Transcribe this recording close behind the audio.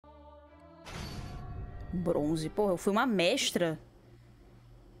Bronze. Porra, eu fui uma mestra.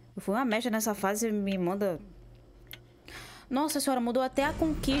 Eu fui uma mestra nessa fase e me manda... Nossa senhora, mudou até a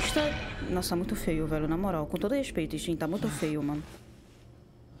conquista. Nossa, muito feio, velho. Na moral, com todo respeito, Steam, tá muito feio, mano.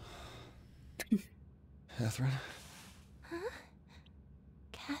 Catherine? Huh?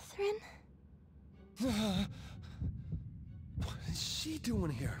 Catherine? What is she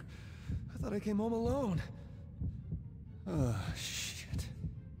doing here? I thought I came home alone. Shit.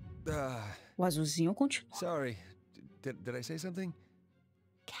 O azulzinho continua. Sorry. Did I say something?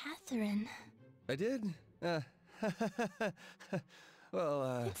 Catherine. I did?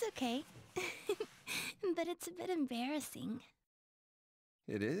 Well, It's okay. But it's a bit embarrassing.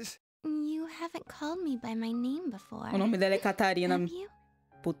 It is? You haven't called me by my name before. O nome dela é Catarina. Have you?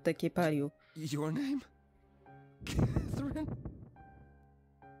 Puta que pariu. Your name? Catherine?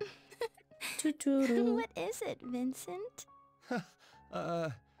 What is it, Vincent?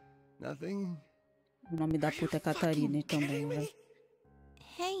 Nothing. O nome da puta é Catarina também, velho.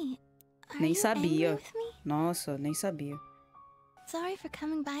 Hey, are Nem you sabia. angry with me? Nossa, nem sabia. Sorry for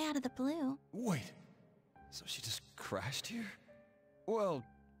coming by out of the blue. Wait. So she just crashed here? Well,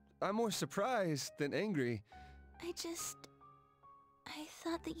 I'm more surprised than angry. I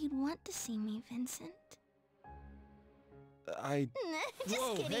thought that you'd want to see me, Vincent. Just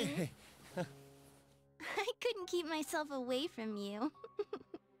Whoa, kidding. hey. I couldn't keep myself away from you.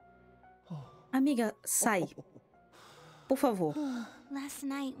 Amiga, sai. Por favor. Last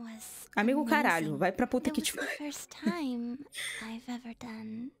night was Amigo amazing. caralho, vai pra puta It que was te... the first time I've ever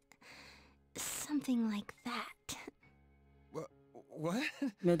done something like that. What?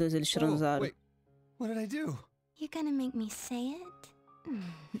 Meu Deus, eles transaram. Wait, what did I do? You're gonna make me say it?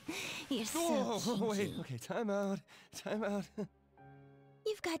 You're so kinky. Wait, okay, time out.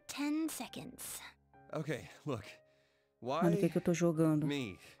 You've got 10 seconds. Okay, look. Mano, o que Why que eu tô jogando?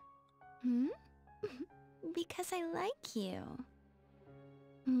 me? Because I like you.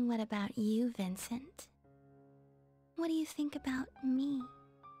 What about you, Vincent? What do you think about me?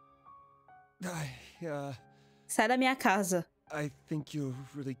 Sai da minha casa. I think you're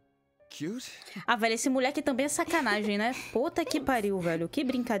really cute. Ah, velho, esse moleque também é sacanagem, né? Puta que pariu, velho. Que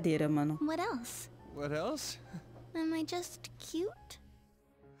brincadeira, mano. What else? What else? Am I just cute?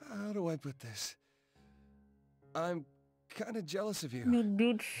 How do I put this? I'm kind of jealous of you. Meu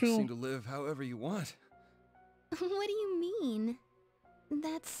Deus do You céu. seem to live however you want. What do you mean?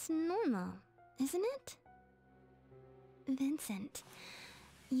 That's normal, isn't it? Vincent,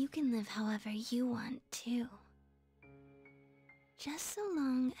 you can live however you want, too. Just so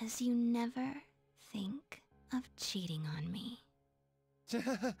long as you never think of cheating on me.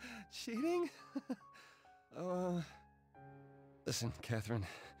 Cheating? Listen, Catherine.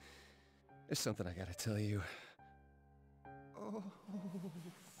 There's something I gotta tell you. Oh,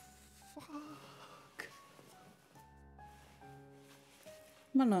 fuck.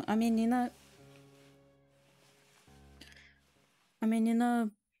 Mano, a menina... A menina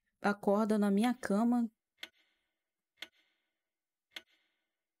acorda na minha cama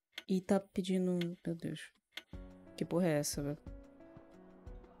e tá pedindo... Meu Deus. Que porra é essa, velho?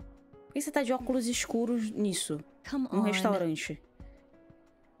 Por que você tá de óculos escuros nisso? Num restaurante?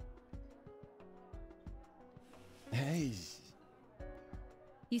 Hey.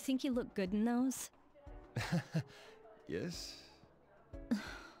 You think you look good in those? Yes?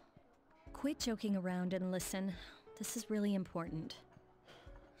 Quit joking around and listen. This is really important.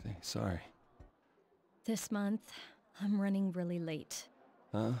 Sorry. This month, I'm running really late.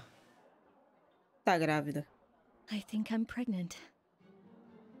 Huh? Tá grávida. I think I'm pregnant.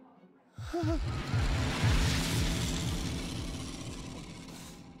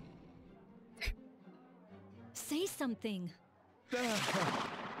 Say something.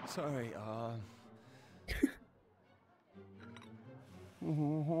 Sorry,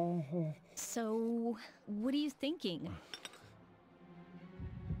 So, what are you thinking?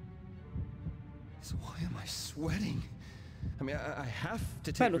 So why am I sweating? I mean, I have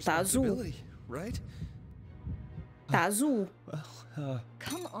to take Velho, tá azul. responsibility, right? Tá azul. Well,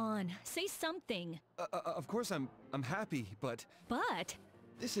 Come on, say something. of course I'm happy, but But,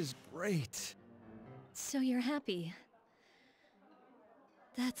 this is great. so you're happy.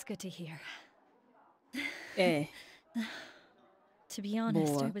 That's good to hear. É. To be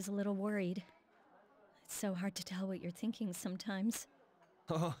honest, Boa. I was a little worried. It's so hard to tell what you're thinking sometimes.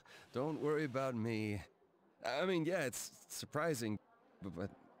 Oh, don't worry about me. I mean, yeah, it's surprising, but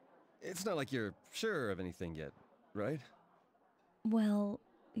it's not like you're sure of anything yet, right? Well,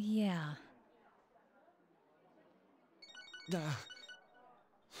 yeah.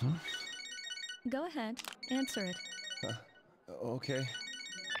 Go ahead, answer it. Okay.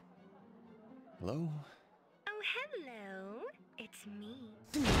 Hello? It's me.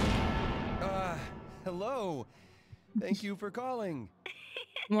 Hello. Thank you for calling.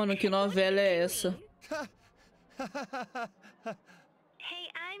 Mano, que novela é essa? Hey, I'm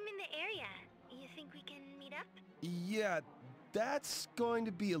in the area. You think we can meet up? Yeah, that's going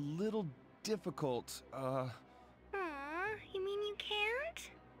to be a little difficult. Aw, you mean you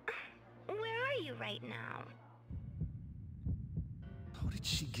can't? Where are you right now? How did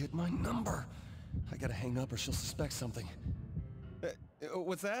she get my number? I gotta hang up or she'll suspect something.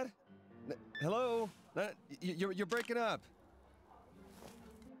 What's that? Hello? You're breaking up.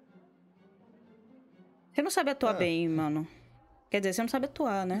 Você não sabe atuar bem, mano. Quer dizer, você não sabe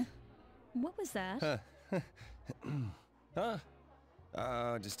atuar, né? What was that?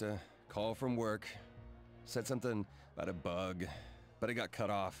 Just a call from work. Said something about a bug, but it got cut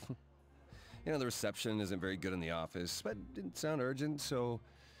off. You know, the reception isn't very good in the office, but it didn't sound urgent, so...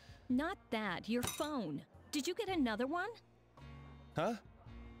 Not that, your phone. Did you get another one? Huh?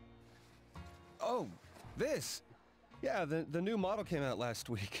 Oh, this! Yeah, the new model came out last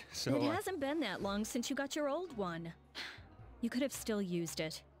week, so... It hasn't been that long since you got your old one. You could have still used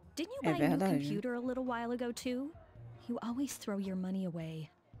it. Didn't you buy a new computer a little while ago, too? You always throw your money away.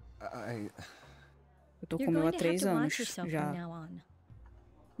 Eu tô com You're o meu há going to have 3 to anos watch yourself já. from now on.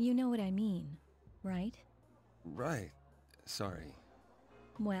 You know what I mean, right? Right. Sorry.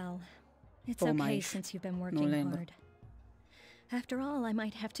 Well, it's Pô, okay mas since you've been não working lembro. hard. After all, I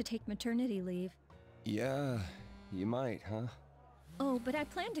might have to take maternity leave. Yeah, you might, huh? Oh, but I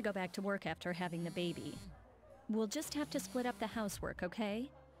plan to go back to work after having the baby. We'll just have to split up the housework, okay?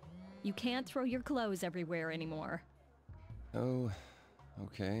 You can't throw your clothes everywhere anymore. Oh,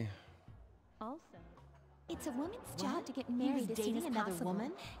 okay. Also, It's a woman's job to get married as soon as possible.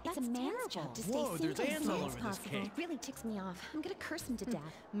 It's a man's job to stay Whoa, there's single as ants soon all as over this possible. cake. Really ticks me off. I'm gonna curse him to death.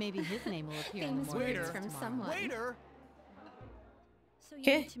 Maybe his name will appear in the Famous morning words Waiter. from tomorrow. someone. Waiter! so you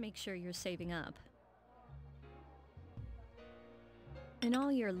Okay. need to make sure you're saving up. And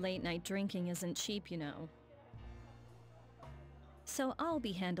all your late-night drinking isn't cheap, you know. So I'll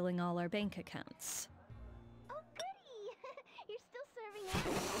be handling all our bank accounts. Oh, goody! You're still serving us.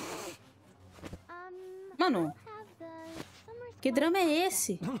 Mano, I'll have the summer que squash drama é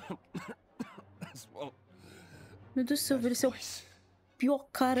pasta. esse? Well, Meu Deus do céu, ele é o pior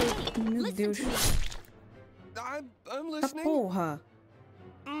cara. Meu Deus. I'm Ah, listening. porra.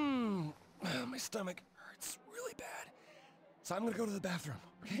 My stomach hurts really bad. So I'm gonna go to the bathroom.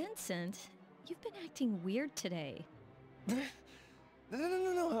 Vincent, you've been acting weird today.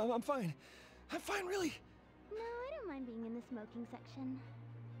 No, I'm fine. I'm fine, really. No, I don't mind being in the smoking section.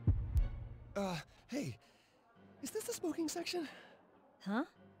 Hey, is this the smoking section? Huh?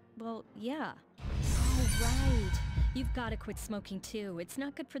 Well, yeah. Oh, right. You've got to quit smoking too. It's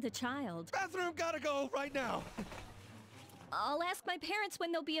not good for the child. Bathroom, gotta go right now. I'll ask my parents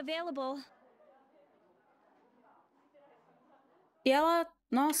when they'll be available. E ela...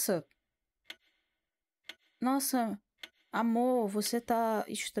 Nossa. Nossa. Amor, você tá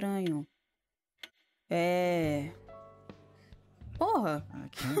estranho. É... Porra. I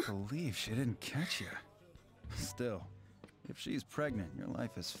can't believe she didn't catch you. Still, if she's pregnant, your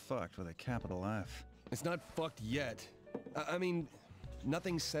life is fucked with a capital F. It's not fucked yet. I mean,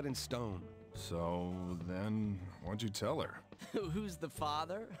 nothing's set in stone. So, then, what'd you tell her? Who's the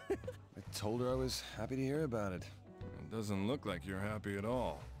father? I told her I was happy to hear about it. It doesn't look like you're happy at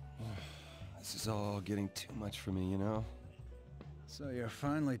all. This is all getting too much for me, you know? So you're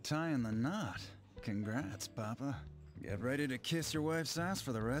finally tying the knot. Congrats, Papa. Get ready to kiss your wife's ass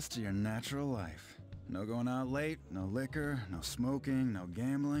for the rest of your natural life. No going out late, no liquor, no smoking, no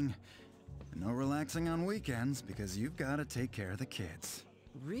gambling, and no relaxing on weekends because you've got to take care of the kids.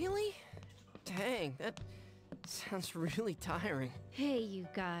 Really? Dang, that sounds really tiring. Hey, you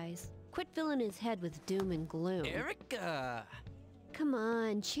guys. Quit filling his head with doom and gloom. Erica! Come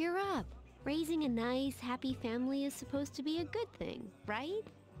on, cheer up. Raising a nice, happy family is supposed to be a good thing, right?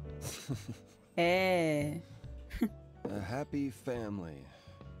 É... A happy family.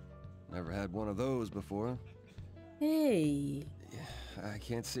 Never had one of those before. Ei... I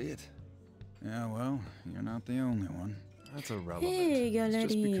can't see it. Yeah, well, you're not the only one. That's irrelevant. Hey, It's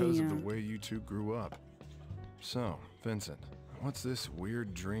just because of the galerinha. way you two grew up. So, Vincent, what's this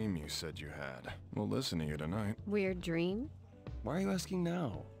weird dream you said you had? We'll listen to you tonight. Weird dream? Why are you asking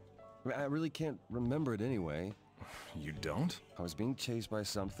now? I really can't remember it anyway. You don't? I was being chased by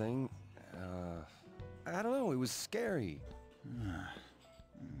something. I don't know, it was scary.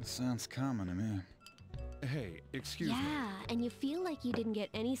 Sounds common to me. Hey, excuse me. Yeah, and you feel like you didn't get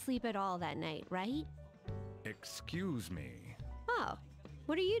any sleep at all that night, right? Excuse me. Oh,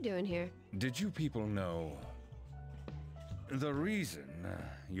 what are you doing here? Did you people know the reason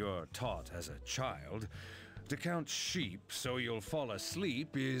you're taught as a child to count sheep so you'll fall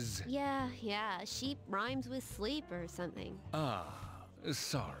asleep is... Yeah, sheep rhymes with sleep or something. Ah,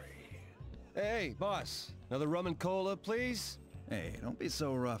 sorry. Hey, boss. Another rum and cola, please? Hey, don't be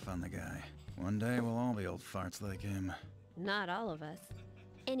so rough on the guy. One day we'll all be old farts like him. Not all of us.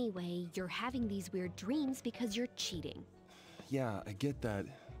 Anyway, you're having these weird dreams because you're cheating. Yeah, I get that,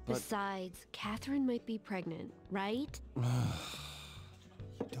 but... Besides, Catherine might be pregnant, right? You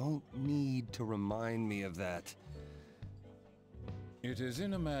don't need to remind me of that. It is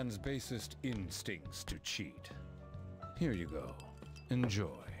in a man's basest instincts to cheat. Here you go. Enjoy.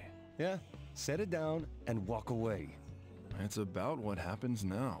 Yeah, set it down and walk away. It's about what happens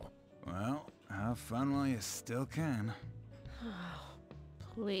now. Well, have fun while you still can.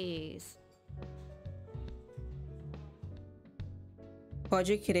 Please.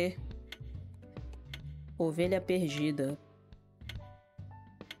 Pode crer. Ovelha perdida.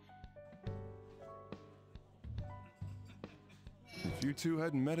 If you two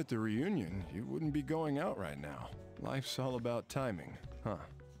hadn't met at the reunion, you wouldn't be going out right now. Life's all about timing, huh?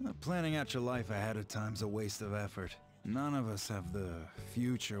 Planning out your life ahead of time's a waste of effort. None of us have the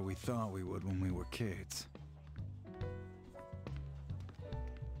future we thought we would when we were kids.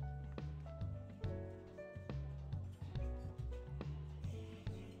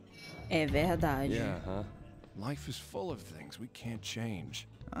 É verdade. Yeah, huh? Life is full of things we can't change.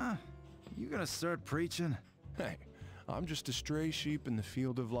 Ah, you gonna start preaching? Hey, I'm just a stray sheep in the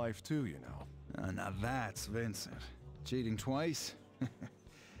field of life too, you know. Now that's Vincent. Cheating twice?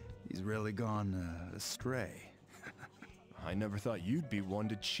 He's really gone astray. I never thought you'd be one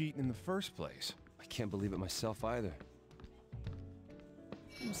to cheat in the first place. I can't believe it myself either.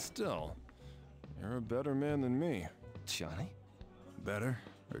 Still, you're a better man than me. Johnny? Better,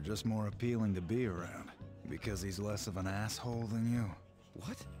 or just more appealing to be around? Because he's less of an asshole than you.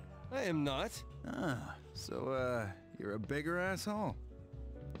 What? I am not. Ah, so, you're a bigger asshole?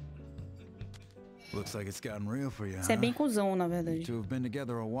 Looks like it's gotten real for you, Você é bem cuzão, na verdade. You two have been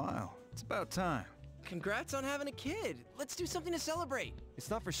together a while. It's about time. Congrats on having a kid. Let's do something to celebrate. It's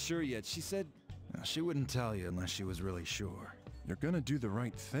not for sure yet. She said... Now, she wouldn't tell you unless she was really sure. You're gonna do the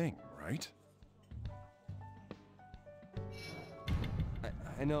right thing, right?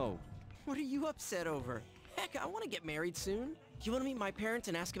 I know. What are you upset over? Heck, I want to get married soon. You want to meet my parents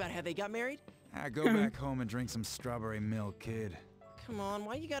and ask about how they got married? Go back home and drink some strawberry milk, kid. Come on,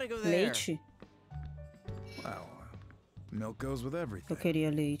 why you gotta go there? Leite? Well, milk goes with everything. Eu queria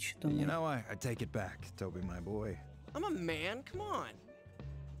leite também. You know, I take it back, Toby, my boy. I'm a man, come on.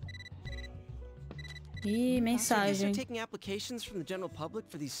 Ih, So you mensagem. are taking applications from the general public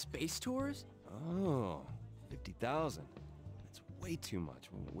for these space tours? Oh, 50,000. That's way too much.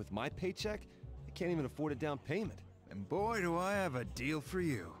 With my paycheck, I can't even afford a down payment. And boy, do I have a deal for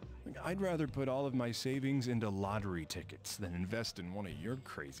you. I'd rather put all of my savings into lottery tickets than invest in one of your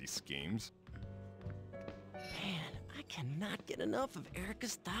crazy schemes. Man, I cannot get enough of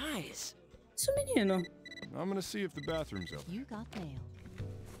Erica's thighs. Isso, menino. I'm gonna see if the bathroom's open. You got mail.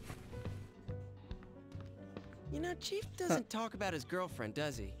 You know, Chief doesn't talk about his girlfriend,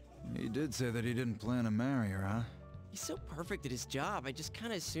 does he? He did say that he didn't plan to marry her, huh? He's so perfect at his job, I just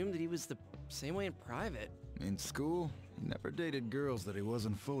kind of assumed that he was the same way in private. In school, he never dated girls that he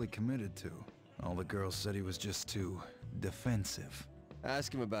wasn't fully committed to. All the girls said he was just too defensive.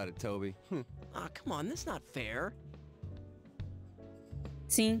 Ask him about it, Toby. Aw, come on, that's not fair.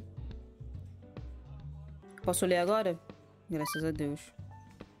 Sim. Posso ler agora? Graças a Deus.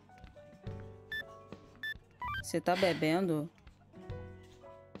 Você tá bebendo?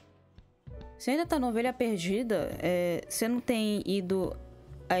 Você ainda tá na ovelha perdida? Você não tem ido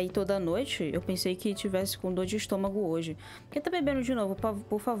aí toda noite? Eu pensei que tivesse com dor de estômago hoje. Por que tá bebendo de novo?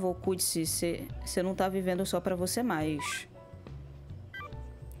 Por favor, cuide-se. Você não tá vivendo só pra você mais.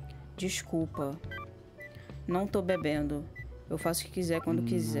 Desculpa. Não tô bebendo. Eu faço o que quiser quando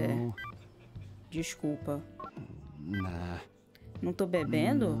quiser. Desculpa. Nah. Não tô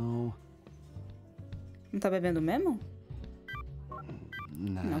bebendo? Não. Não tá bebendo mesmo?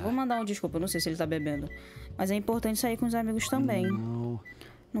 Nah. Não, vou mandar um desculpa. Eu não sei se ele tá bebendo. Mas é importante sair com os amigos também. Não.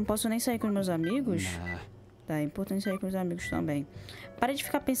 Não posso nem sair com os meus amigos? Nah. Tá, é importante sair com os amigos também. Para de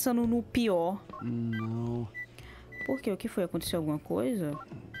ficar pensando no pior. Não. Por quê? O que foi? Aconteceu alguma coisa?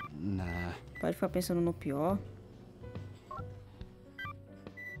 Nah. Para de ficar pensando no pior.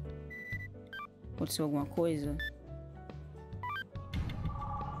 Aconteceu alguma coisa?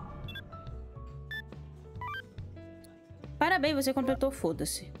 Parabéns, você completou,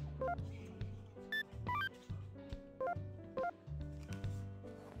 foda-se.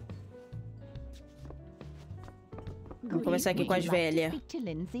 Vamos conversar aqui com as velhas.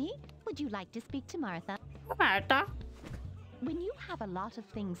 Would you like to speak to Martha? Martha. When you have a lot of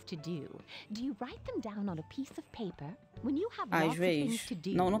things to do you write them down on a piece of paper? When you have Às lots of things vezes, to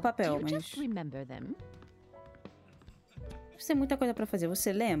do, não no papel, do you mas just remember them? você tem muita coisa pra fazer,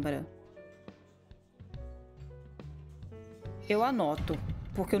 você lembra? Eu anoto,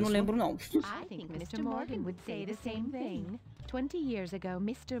 porque eu não lembro não. I think Mr. Morgan would say the same thing. 20 years ago,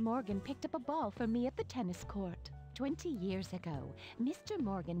 Mr. Morgan picked up a ball for me at the tennis court. 20 years ago, Mr.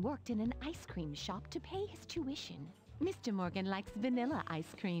 Morgan worked in an ice cream shop to pay his tuition. Mr. Morgan likes vanilla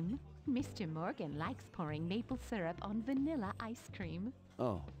ice cream. Mr. Morgan likes pouring maple syrup on vanilla ice cream.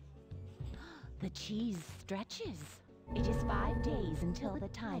 Oh. The cheese stretches. It is 5 days until the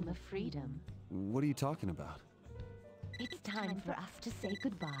time of freedom. What are you talking about? It's time for us to say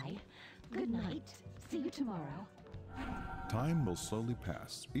goodbye. Good night. See you tomorrow. Time will slowly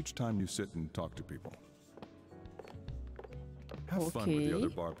pass each time you sit and talk to people. Have fun with the other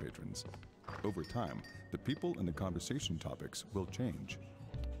bar patrons. Over time, the people and the conversation topics will change.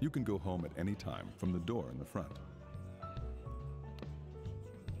 You can go home at any time from the door in the front.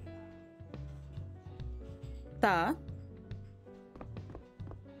 Tá.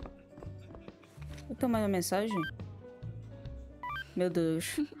 Eu tenho mais uma mensagem? Meu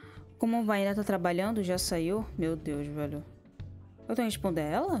Deus. Como vai? Ainda tá trabalhando? Já saiu? Meu Deus, velho. Eu tenho que responder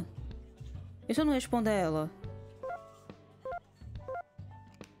ela? E se eu não responder ela?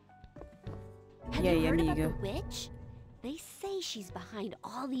 E aí, amiga? They say she's behind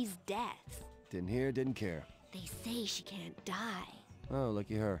all these deaths. Didn't hear, didn't care. They say she can't die. Oh,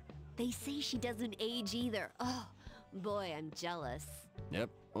 lucky her. They say she doesn't age either. Oh, boy, I'm jealous. Yep,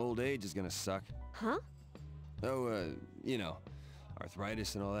 old age is gonna suck. Huh? Oh, you know,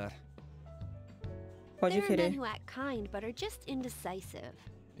 arthritis and all that. There are men who act kind, but are just indecisive.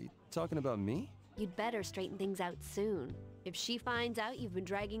 Are you talking about me? You'd better straighten things out soon. If she finds out you've been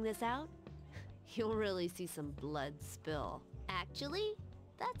dragging this out, you'll really see some blood spill. Actually,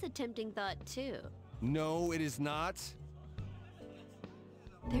 that's a tempting thought too. No, it is not.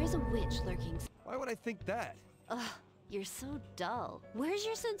 There's a witch lurking. Why would I think that? Ugh, you're so dull. Where's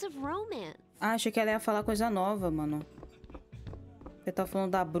your sense of romance? Ah, achei que ela ia falar coisa nova, mano. Ele tá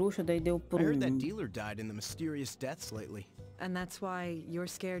falando da bruxa, daí deu pro... I heard that dealer died in the mysterious deaths lately. And that's why you're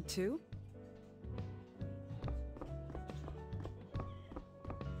scared too?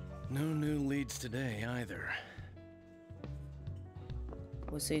 No new leads today either.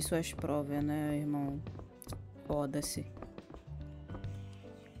 Você e suas provas, né, irmão? Foda-se.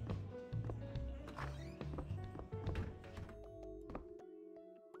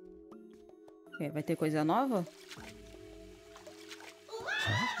 Vai ter coisa nova?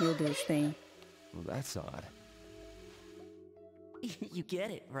 Meu Deus, tem. Well, that's odd. You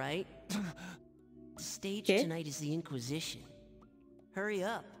get it, right? The stage tonight is the Inquisition. Hurry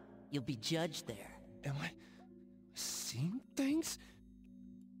up. You'll be judged there. Am I seeing things?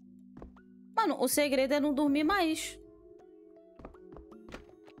 Mano, o segredo é não dormir mais.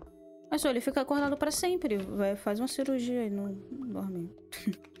 Mas só, ele fica acordado pra sempre. Vai, faz uma cirurgia e não dorme.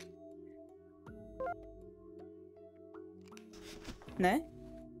 Né?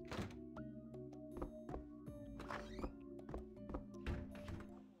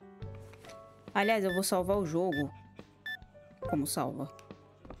 Aliás, eu vou salvar o jogo. Como salva?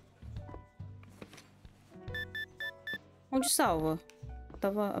 Onde salva?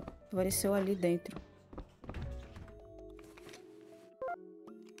 Apareceu ali dentro.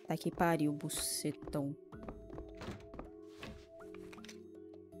 Tá que pariu, bucetão.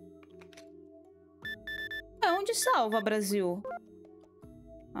 Onde salva, Brasil?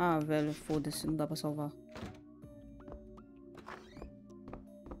 Ah, velho, foda-se, não dá pra salvar.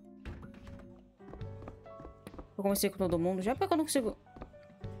 Eu conversei com todo mundo, já porque eu não consigo...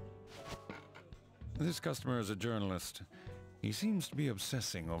 This customer is a journalist. He seems to be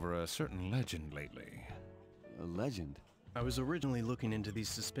obsessing over a certain legend lately. A legend? I was originally looking into these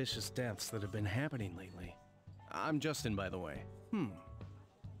suspicious deaths that have been happening lately. I'm Justin, by the way.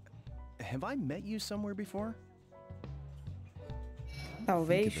 Have I met you somewhere before?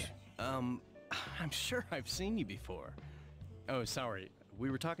 Talvez. I'm sure I've seen you before. Oh, sorry.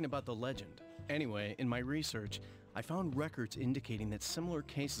 We were talking about the legend. Anyway, in my research, I found records indicating that similar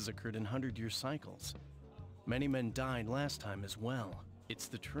cases occurred in 100-year cycles. Many men died last time as well. It's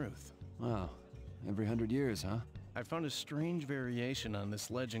the truth. Wow. Every 100 years, huh? I found a strange variation on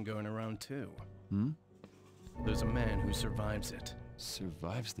this legend going around too. Hmm? There's a man who survives it.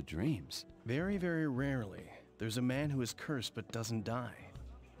 Survives the dreams? Very, very rarely. There's a man who is cursed but doesn't die.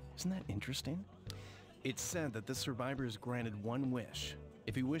 Isn't that interesting? It's said that the survivor is granted one wish.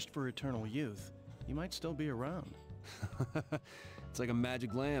 If he wished for eternal youth, he might still be around. It's like a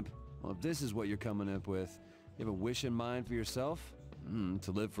magic lamp. Well, if this is what you're coming up with, you have a wish in mind for yourself?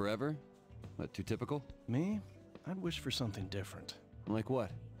 To live forever? What, too typical? Me? I'd wish for something different. Like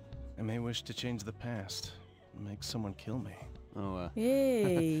what? I may wish to change the past. Make someone kill me. Oh,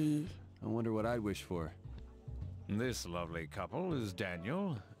 Hey. I wonder what I'd wish for. This lovely couple is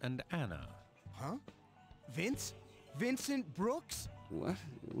Daniel and Anna. Huh? Vince? Vincent Brooks? What?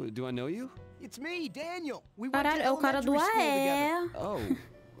 Do I know you? It's me, Daniel. We went Caralho, to é o cara do elementary school AE. together.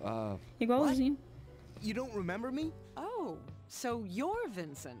 Oh, Igualzinho. You don't remember me? Oh, so you're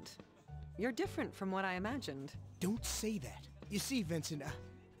Vincent. You're different from what I imagined. Don't say that. You see, Vincent,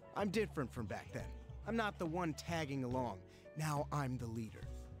 I'm different from back then. I'm not the one tagging along. Now I'm the leader.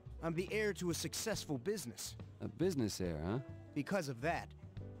 I'm the heir to a successful business. a business heir, huh? Because of that.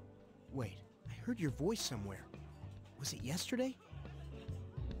 Wait, I heard your voice somewhere. Was it yesterday?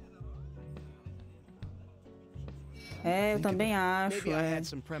 É, eu também acho. Maybe I had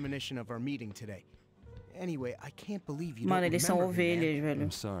some premonition of our meeting today. Anyway, I can't believe you Mano, don't eles são remember me, ovelhas, man. velho.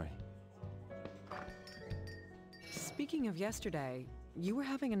 I'm sorry. Speaking of yesterday, you were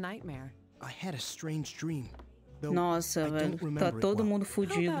having a nightmare. I had a strange dream. Though Nossa, I velho. don't Tá remember it todo well. mundo How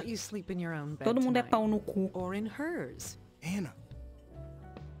fudido. about you sleep in your own bed Todo mundo é tonight? pau no cu. Or in hers. Anna.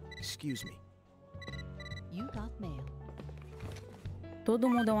 Excuse me. You got mail. Todo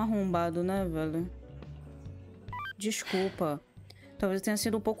mundo é um arrombado, né, velho? Desculpa. Talvez tenha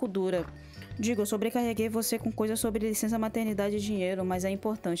sido um pouco dura. Digo, eu sobrecarreguei você com coisas sobre licença maternidade e dinheiro, mas é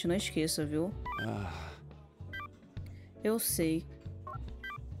importante, não esqueça, viu? Eu sei.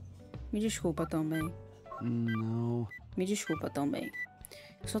 Me desculpa também. Não. Me desculpa também.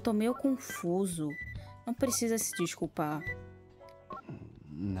 Eu só tô meio confuso. Não precisa se desculpar.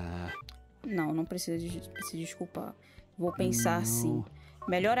 Não, não precisa se desculpar. Vou pensar sim.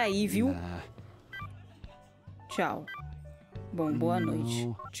 Melhor aí, viu? Tchau. Bom, boa noite.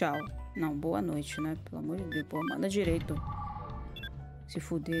 Tchau. Não, boa noite, né? Pelo amor de Deus, pô, manda direito. Se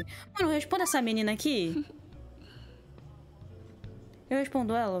fuder. Mano, responda essa menina aqui. Eu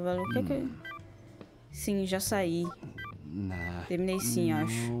respondo ela, velho. O que que... Sim, já saí. Terminei sim,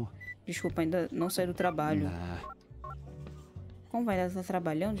 acho. Desculpa, ainda não saí do trabalho. Como vai? Ela tá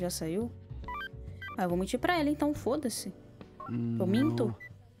trabalhando? Já saiu? Ah, eu vou mentir pra ela, então foda-se. Eu minto?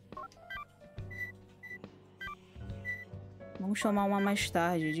 Vamos chamar uma mais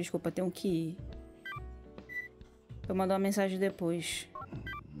tarde. Desculpa, tenho que ir. Eu mando uma mensagem depois.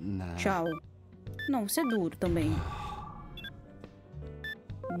 Tchau. Não, você é duro também.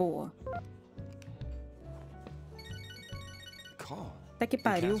 Boa. Até que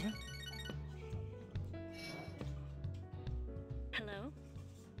pariu.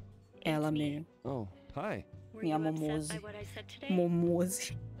 Ela mesmo. Oh, hi. Minha momose.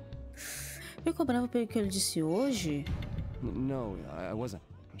 Momose. Ficou brava pelo que ele disse hoje? No, I wasn't.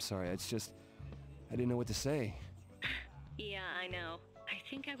 I'm sorry. It's just I didn't know what to say. Yeah, I know. I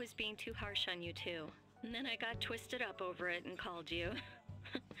think I was being too harsh on you too. And then I got twisted up over it and called you.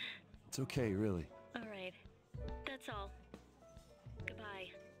 It's okay, really. All right. That's all.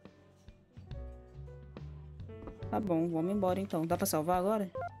 Goodbye. Tá bom, vamos embora então. Dá pra salvar agora?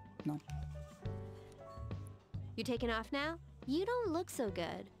 Não. You taking off now? You don't look so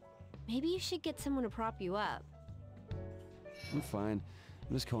good. Maybe you should get someone to prop you up. I'm fine.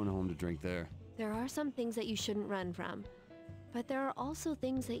 I'm just going home to drink there. There are some things that you shouldn't run from, but there are also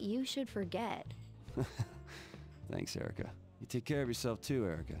things that you should forget. Thanks, Erica. You take care of yourself too,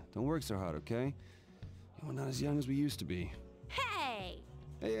 Erica. Don't work so hard, okay? We're not as young as we used to be. Hey!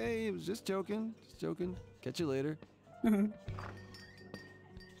 Hey, I was just joking. Just joking. Catch you later.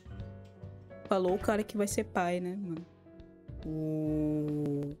 Falou o cara que vai ser pai, né, mano?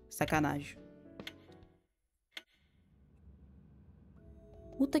 Sacanagem.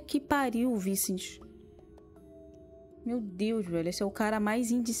 Puta que pariu, Vincent. Meu Deus, velho. Esse é o cara mais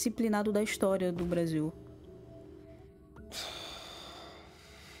indisciplinado da história do Brasil.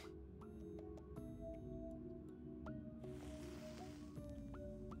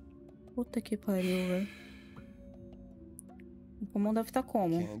 Puta que pariu, velho. O pulmão deve estar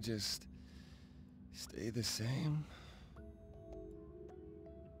como? Can't just stay the same.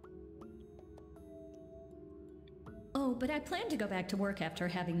 Oh, but I plan to go back to work after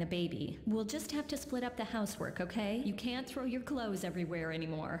having the baby. We'll just have to split up the housework, okay? You can't throw your clothes everywhere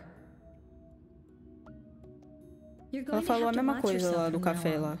anymore. You're going Ela falou a to have to mesma watch coisa yourself lá do from now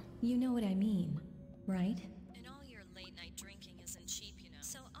café on. lá. You know what I mean, right? And all your late night drinking isn't cheap, you know.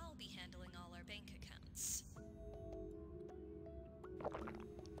 So I'll be handling all our bank accounts.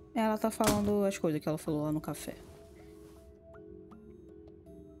 Ela tá falando as coisas que ela falou lá no café.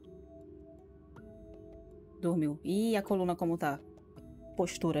 Dormiu. Ih, a coluna como tá?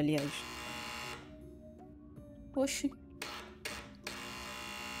 Postura, aliás. Oxi.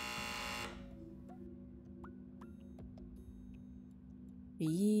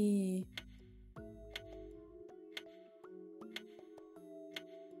 Ih.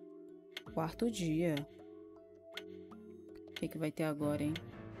 Quarto dia. O que vai ter agora, hein?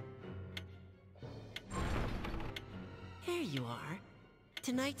 Here you are.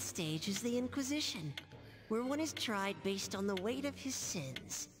 Tonight's stage is the Inquisition, where one is tried based on the weight of his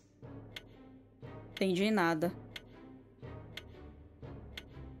sins. Entendi nada.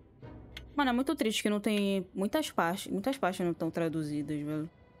 Mano, é muito triste que não tem muitas partes não estão traduzidas, velho.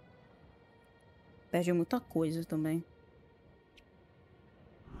 Perde muita coisa também.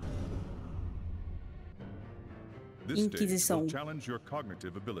 Inquisição.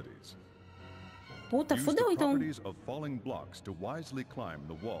 Puta, fudeu então.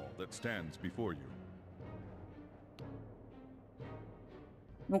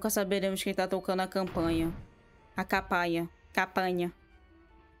 Nunca saberemos quem tá tocando a campanha. A capanha. Capanha.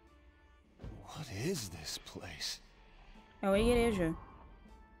 What is this place? É uma igreja.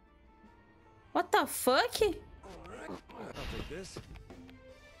 What the fuck? I'll take this.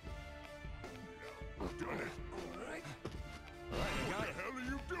 Done it. What the hell are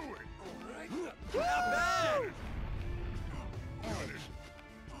you doing? Not bad.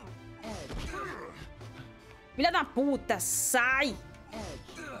 Filha da puta, sai!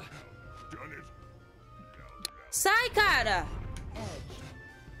 Sai, cara!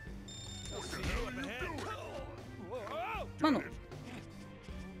 Mano.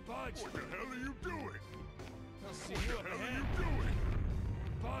 What the hell are you doing? I'll see you up ahead. What the hell are you doing?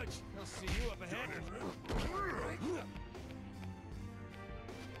 Budge, I'll see you up ahead.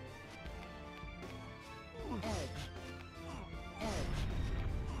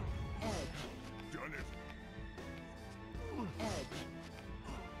 Done it.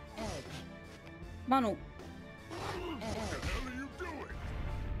 Mano. What the hell are you doing?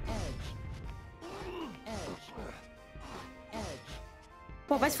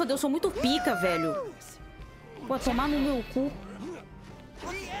 Pô, vai se foder, eu sou muito pica, velho. Pô, tomar no meu cu.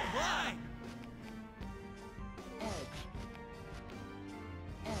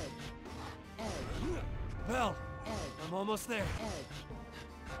 Well, I'm almost there.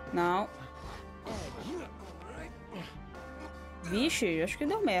 Não. Vixe, acho que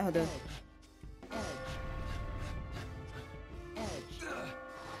deu merda.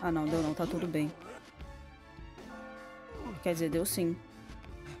 Ah, não, deu não, tá tudo bem. Quer dizer, deu sim.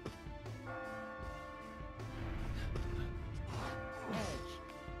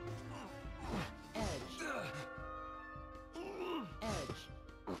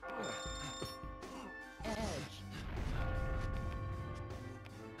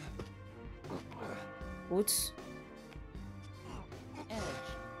 Putz.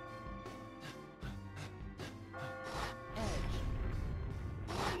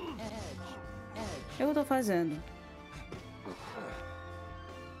 O que eu tô fazendo?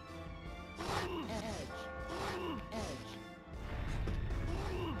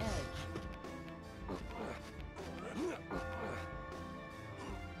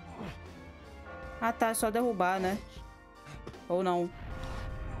 Ah tá, é só derrubar, né? Ou não?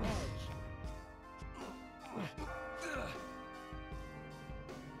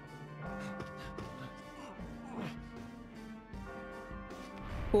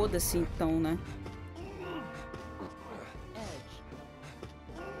 Foda-se então, né?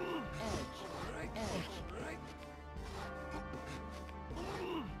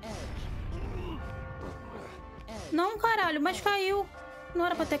 Não, caralho, mas caiu. Não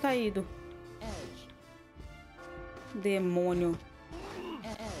era pra ter caído. Demônio.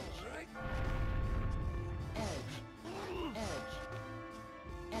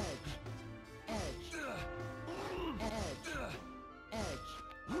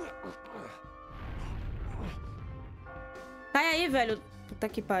 Cai aí, velho. Puta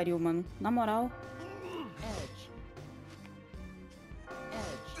que pariu, mano. Na moral.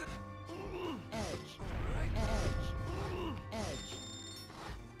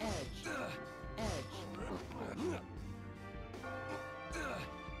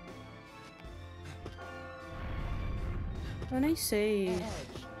 Eu nem sei.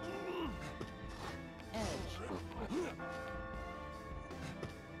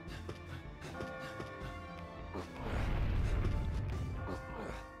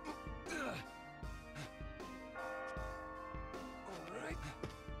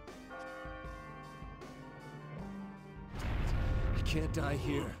 Can't die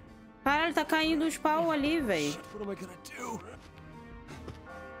here. Caralho, tá caindo os pau ali, velho. What am I gonna do?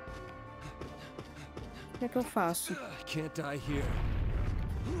 que é que eu faço? Can't die here.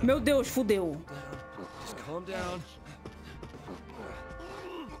 Meu Deus, fudeu. Just calm down.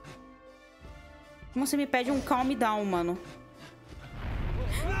 Como você me pede um calm down, mano?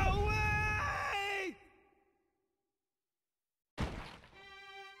 No way!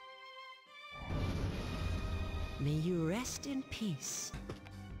 May you rest in peace.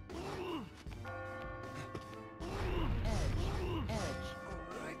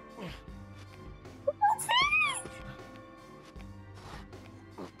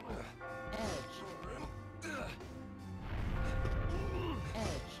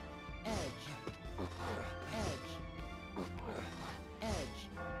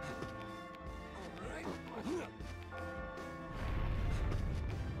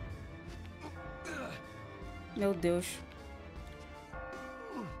 Meu Deus.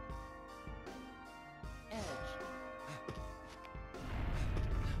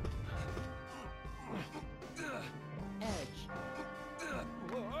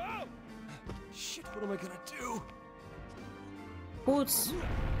 Shit, what am I gonna do? Putz.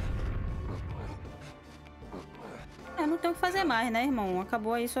 Não tem o que fazer mais, né, irmão?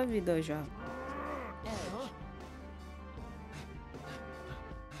 Acabou aí sua vida já.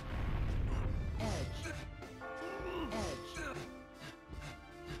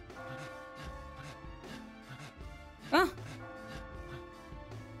 Ah!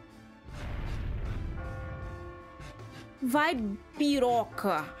 Vai,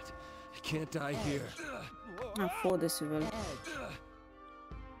 piroca! I can't die here. Ah, foda-se, velho.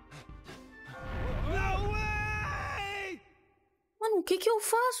 Mano, o que que eu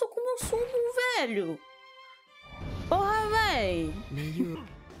faço como eu subo, velho? Porra, véi!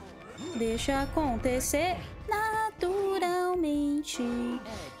 Deixa acontecer naturalmente.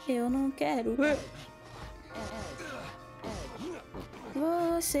 Eu não quero ver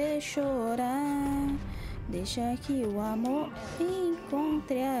você chorar. Deixa que o amor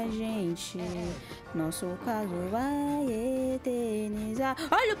encontre a gente. Nosso caso vai eternizar.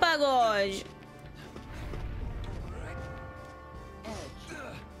 Olha o pagode!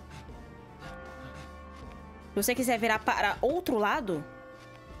 Se você quiser virar para outro lado,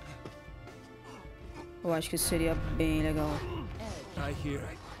 eu acho que isso seria bem legal.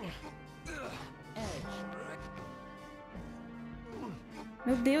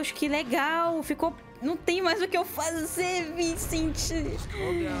 Meu Deus, que legal! Ficou... Não tem mais o que eu fazer, Vincent!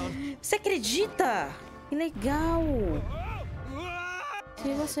 Você acredita? Que legal!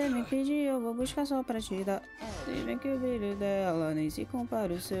 Se você me pedir, eu vou buscar só pra te dar. Se bem que o brilho dela nem se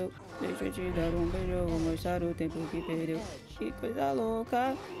compara o seu. Deixa eu te dar um beijo, eu vou mostrar o tempo que perdeu. Que coisa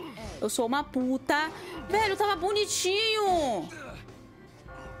louca! Eu sou uma puta! Velho, tava bonitinho!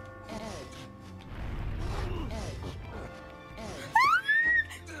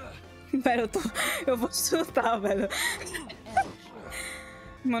 Velho, eu vou surtar, velho.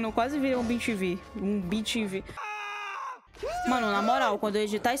 Mano, eu quase virei um BTV. Um BTV. Mano, na moral, quando eu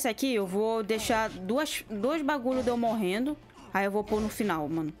editar isso aqui, eu vou deixar dois bagulho de eu morrendo. Aí eu vou pôr no final,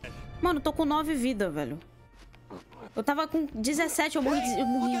 mano. Mano, eu tô com 9 vidas, velho. Eu tava com 17, eu morri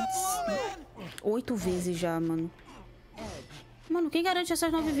 8 vezes já, mano. Mano, quem garante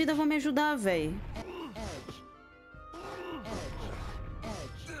essas 9 vidas vão me ajudar, velho?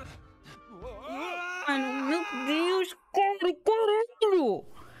 Mano, meu Deus, caralho!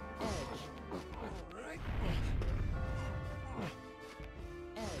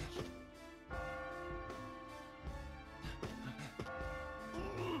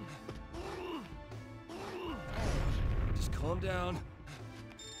 Just calm down.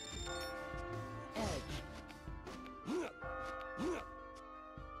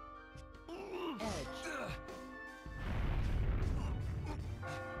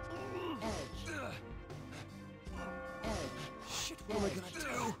 Shit, what am I gonna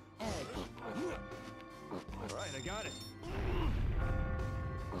do? All right, I got it.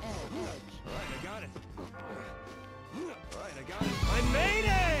 All right, I got it. All right, I got it. I made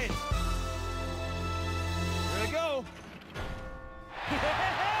it! Here I go.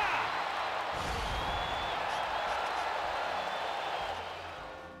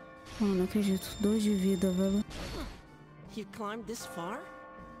 Mano, não acredito. 2 de vida, velho. You climbed this far?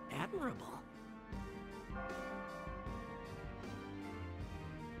 Admirable.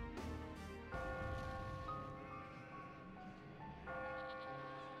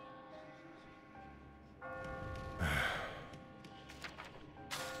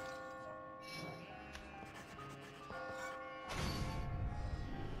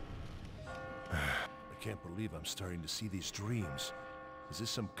 I can't believe I'm starting to see these dreams. Is this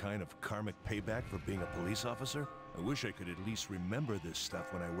some kind of karmic payback for being a police officer? I wish I could at least remember this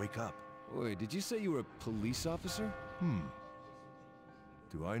stuff when I wake up. Wait, did you say you were a police officer?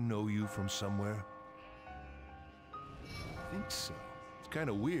 Do I know you from somewhere? I think so. It's kind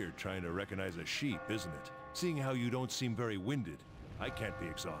of weird trying to recognize a sheep, isn't it? Seeing how you don't seem very winded, I can't be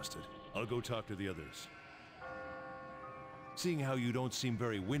exhausted. I'll go talk to the others. Seeing how you don't seem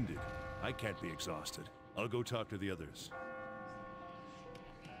very winded, I can't be exhausted. I'll go talk to the others.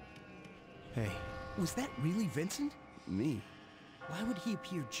 Hey, was that really Vincent? Me? Why would he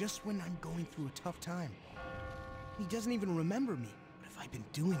appear just when I'm going through a tough time? He doesn't even remember me. What have I been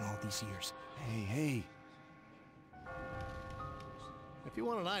doing all these years? Hey. If you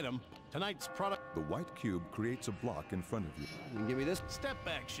want an item, tonight's product... The white cube creates a block in front of you. You can give me this? Step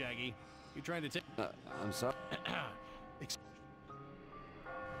back, Shaggy. You trying to take... I'm sorry.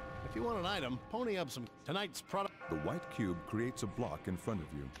 If you want an item, pony up some... Tonight's product... The white cube creates a block in front of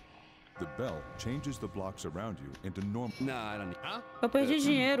you. The bell changes the blocks around you into normal... Nah, I don't need... Huh? Eu perdi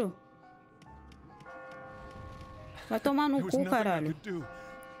dinheiro. Vai tomar no cu, caralho.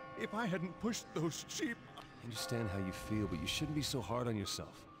 If I hadn't pushed those sheep... I understand how you feel, but you shouldn't be so hard on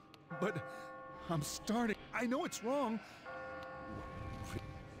yourself. But I'm starting... I know it's wrong.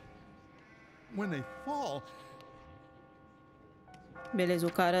 When they fall... Beleza, o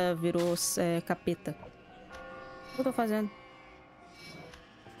cara virou capeta. O que eu tô fazendo?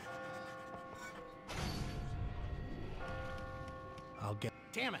 I'll get...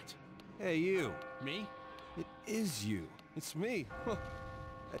 Damn it! Hey, you. Me? It is you. It's me.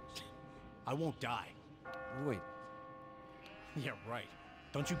 I won't die. Wait. Yeah, right.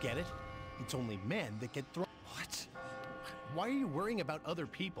 Don't you get it? It's only men that get thrown. What? Why are you worrying about other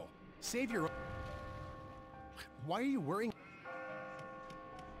people? Save your... Why are you worrying...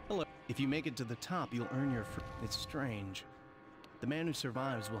 Hello. If you make it to the top, you'll earn your... It's strange. The man who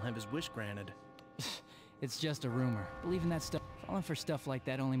survives will have his wish granted. It's just a rumor. Believing that stuff... Falling for stuff like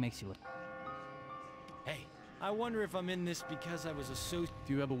that only makes you look... Hey, I wonder if I'm in this because I was Do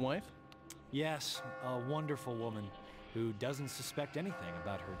you have a wife? Yes, a wonderful woman who doesn't suspect anything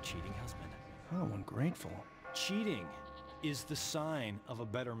about her cheating husband. Oh, ungrateful. Cheating is the sign of a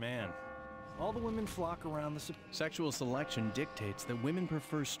better man. All the women flock around the... Sexual selection dictates that women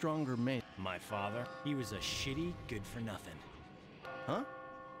prefer stronger men. My father, he was a shitty good-for-nothing. Huh?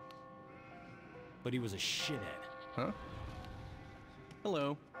 But he was a shithead. Huh?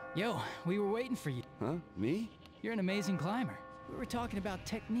 Hello. Yo, we were waiting for you. Huh? Me? You're an amazing climber. We were talking about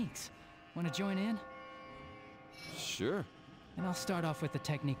techniques. Want to join in? Sure. And I'll start off with the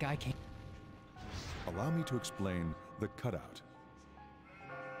technique I can. Allow me to explain the cutout.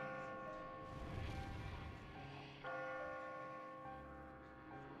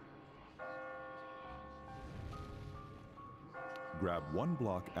 Grab one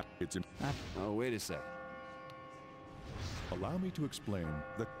block at its... Oh, wait a sec. Allow me to explain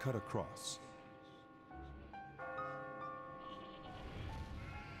the cut across.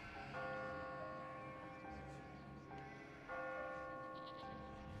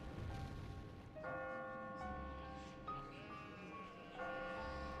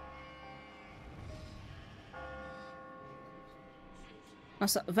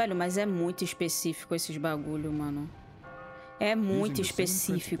 Nossa, velho, mas é muito específico esses bagulho, mano. É muito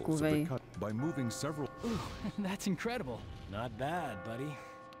específico, velho. That's incredible. Not bad, buddy.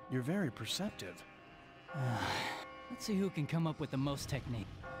 You're very perceptive. Let's see who can come up with the most technique.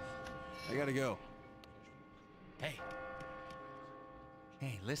 I gotta go. Hey.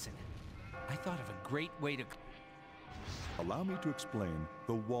 Hey, listen. I thought of a great way to... Allow me to explain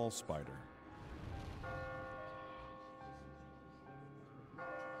the wall spider.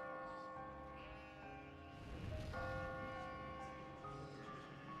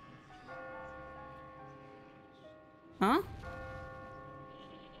 Hã?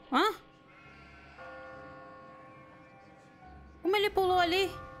 Hã? Como ele pulou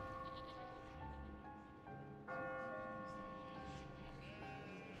ali?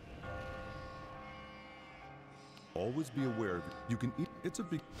 Always be aware that you can eat... It's a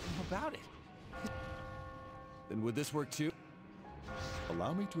big... How about it? Then would this work too?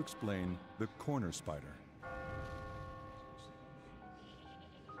 Allow me to explain the corner spider.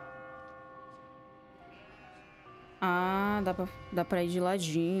 Ah, dá pra ir de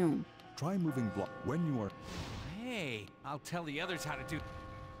ladinho. Try moving block when you are... Hey, I'll tell the others how to do...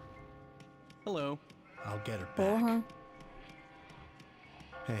 Hello. I'll get her back. Porra.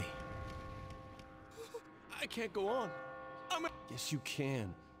 Hey. I can't go on. Yes, you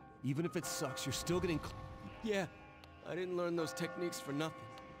can. Even if it sucks, you're still getting... Yeah, I didn't learn those techniques for nothing.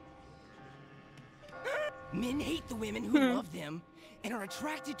 Men hate the women who love them and are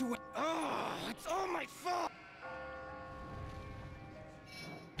attracted to it. Oh, it's all my fault.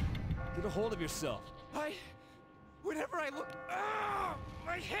 Get a hold of yourself. Whenever I look...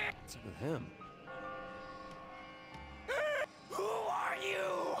 my head! What's up with him? Who are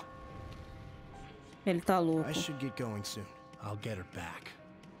you? Ele tá louco. I should get going soon. I'll get her back.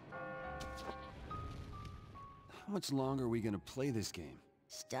 How much longer are we gonna play this game?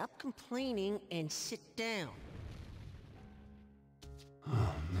 Stop complaining and sit down.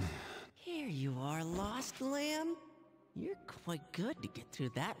 Oh, man. Here you are, lost lamb. You're quite good to get through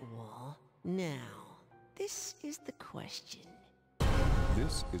that wall. Now, this is the question.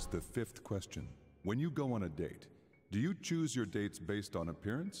 This is the 5th question. When you go on a date, do you choose your dates based on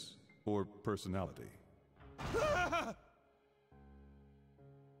appearance or personality?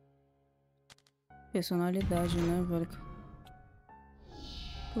 Personalidade, né, velho?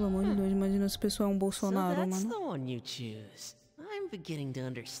 Pelo amor de Deus, imagina se o pessoal é um Bolsonaro, so that's mano. the one you choose. I'm beginning to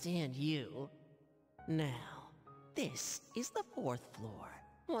understand you. Now, this is the 4th floor.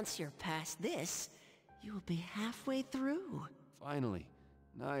 Once you're past this, you'll be halfway through. Finally.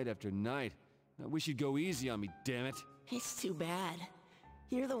 Night after night. I wish you'd go easy on me, damn it. It's too bad.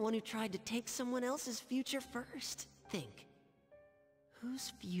 You're the one who tried to take someone else's future first. Think.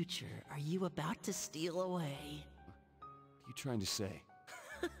 Whose future are you about to steal away? What are you trying to say?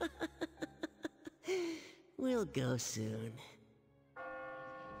 We'll go soon.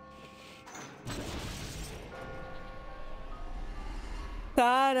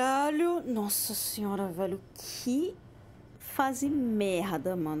 Caralho! Nossa senhora, velho. Que fase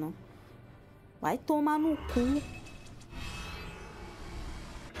merda, mano. Vai tomar no cu.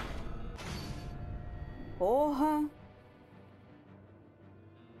 Porra.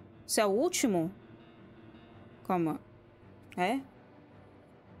 Esse é o último? Calma. É?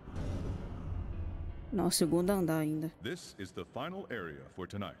 Não, segundo andar ainda. This is the final area for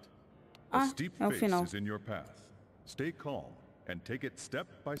tonight. Ah, A steep é o face final. is in your path. Stay calm and take it step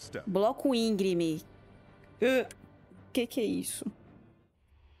by step. Bloco íngreme. Que é isso?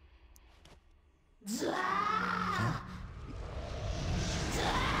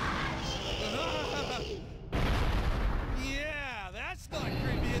 Yeah, that's not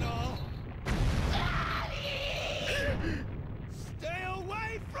creepy at all. Stay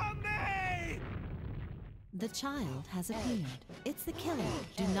away from me! The child has appeared. It's the killer.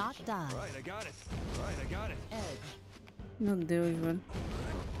 Do not die. Right, I got it. Right, I got it. Meu Deus, velho.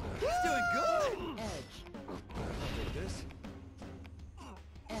 He's doing good! I'll take this.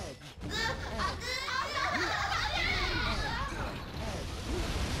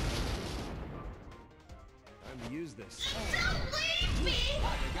 Time to use this. Don't leave me!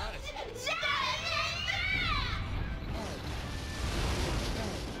 Right, I got it.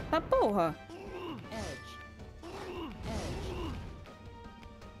 Tá porra.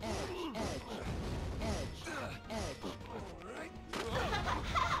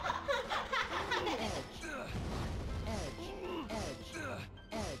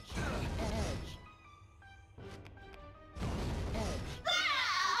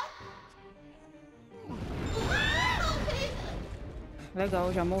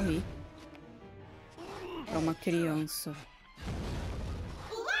 Legal, já morri. É uma criança.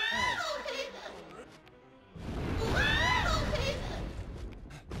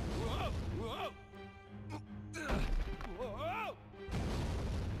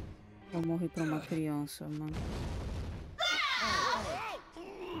 Eu morri pra uma criança, mano.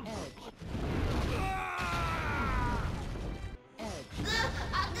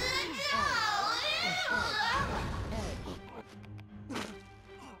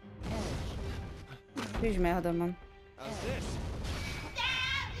 Fiz merda, mano. How's this?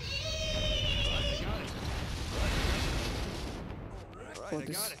 Right,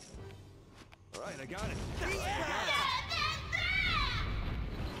 I got it. Right, I got it.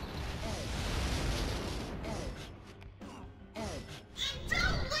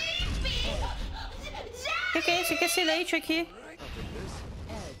 Que é isso? Que é esse leite aqui?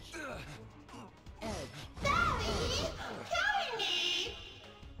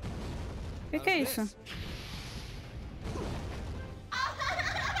 Que é isso?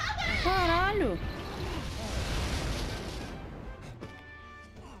 Caralho!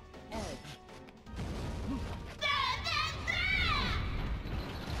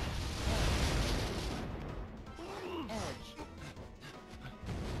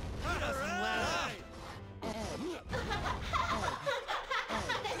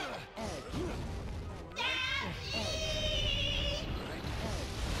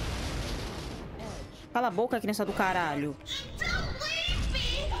 Cala a boca, criança do caralho.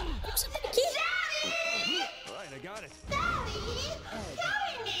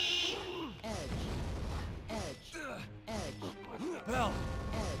 Belle,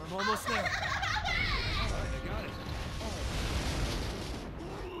 I'm almost there. I got it.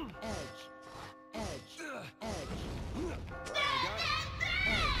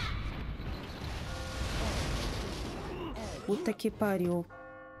 Puta que pariu.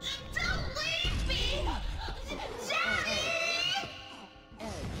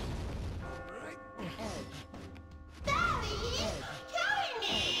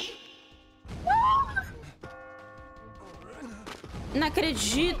 Não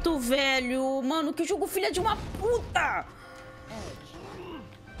acredito, velho. Mano, que jogo filha de uma puta.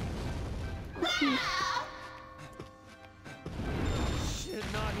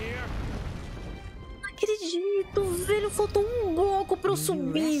 Não acredito, velho. Faltou um bloco pra eu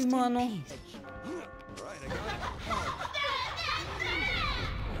subir, mano.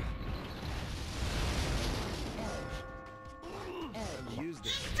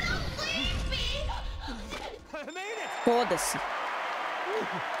 Foda-se.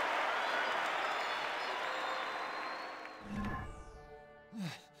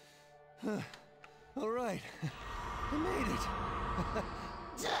 All right. I made it.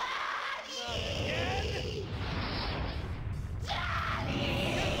 Again? Daddy! Get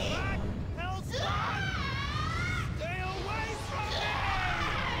back, Hellspawn! Stay away from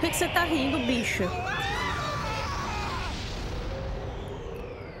me! Por que você tá rindo, bicho?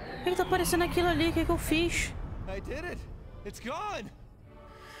 O que tá aparecendo aquilo ali? O que eu fiz? I did it. It's gone.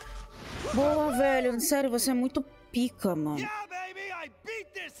 Boa, velho. Sério, você é muito pica, mano. Yeah, baby, I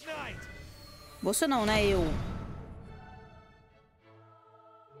beat this night. Você não, né? Eu.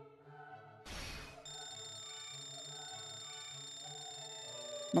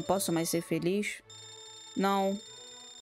 Não posso mais ser feliz? Não.